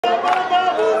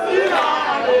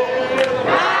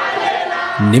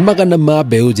Ni magana ma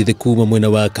mbeu njithi kuuma mwena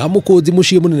wa Kamukunji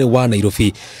muciĩ munene wa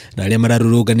Nairobi, na aria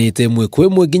mararurunganite imwe kwa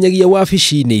imwe nginyagia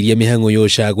wabici-inĩ iria mihang'o ya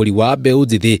ucaguri wa mbeu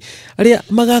njithi aria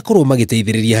magakorwo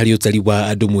magiteithiriria hari utari wa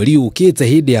andu mweri ukite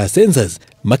hindi ya census,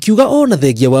 makiuga ona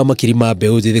thengia wa makiri ma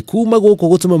mbeu njithi kuma guku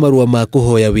gutuma marua ma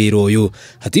kuhoya wira uyu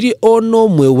hatiri ona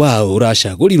umwe wao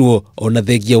uracagurirwo ona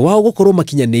thengia wao gukorwo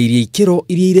makinyanirie ikiro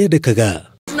iria irendekaga.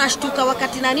 Tunashtuka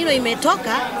wakati nanino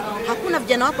imetoka hakuna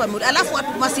vijana wako, alafu watu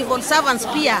ma civil servants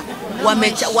pia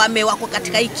wako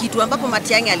katika hii kitu ambapo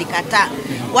Matiang'i alikataa.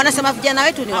 Wanasema vijana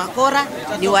wetu ni wakora,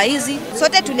 ni waizi.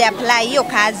 Sote tuliapply hiyo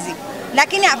kazi,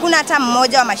 lakini hakuna hata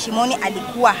mmoja wa mashimoni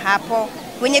alikuwa hapo.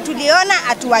 Wenye tuliona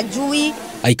hatuwajui.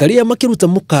 Aikari makiruta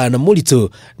mukana murito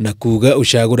na kuuga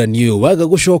ucaguranio waga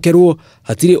gucokerwo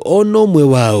hatiri ona umwe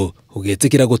wao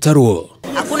ugetikira gutarwo.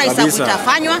 Hakuna hisabu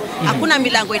itafanywa, hakuna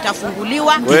milango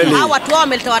itafunguliwa. Hao watu wao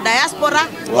wameleta diaspora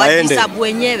wahesabu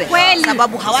wenyewe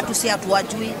sababu hawatu si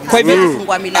hatuwajui. Kwa hivyo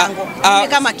kufungua milango. Mimi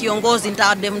kama kiongozi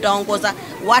nitaongoza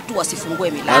watu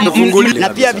wasifungue milango. Na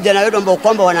pia vijana wetu ambao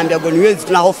kwamba wanaambia goni wezi,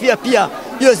 tunahofia pia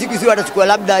hiyo siku si watachukua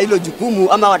labda hilo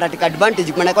jukumu ama watateka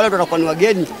advantage, maana wale watakuwa ni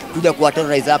wageni kuja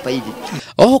kuwaterrorize hapa hivi.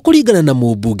 Oho kuringana na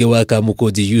mubunge wa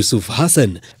Kamukunji Yusuf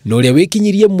Hassan, no ria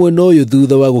wikinyirie mwena uyu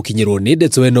thutha wa gukinyirwo ni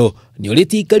ndeto eno ni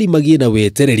uriti Aikari magie na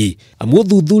wetereri amu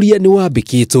thuthuria ni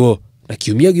wambikitwo na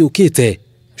kiumia giukite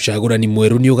ucagurani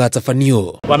mweru ni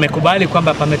ugatabanio. Wamekubali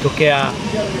kwamba pametokea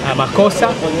makosa,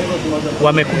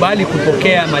 wamekubali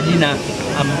kupokea majina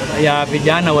ya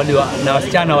vijana na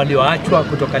wasichana walioachwa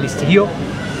kutoka listi hiyo,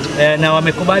 na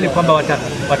wamekubali kwamba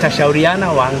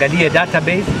watashauriana waangalie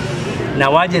database na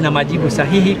waje na majibu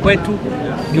sahihi kwetu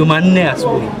Jumanne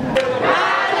asubuhi.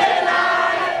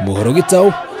 Mohoro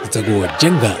gitau itagwo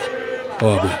Jenga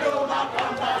wabici.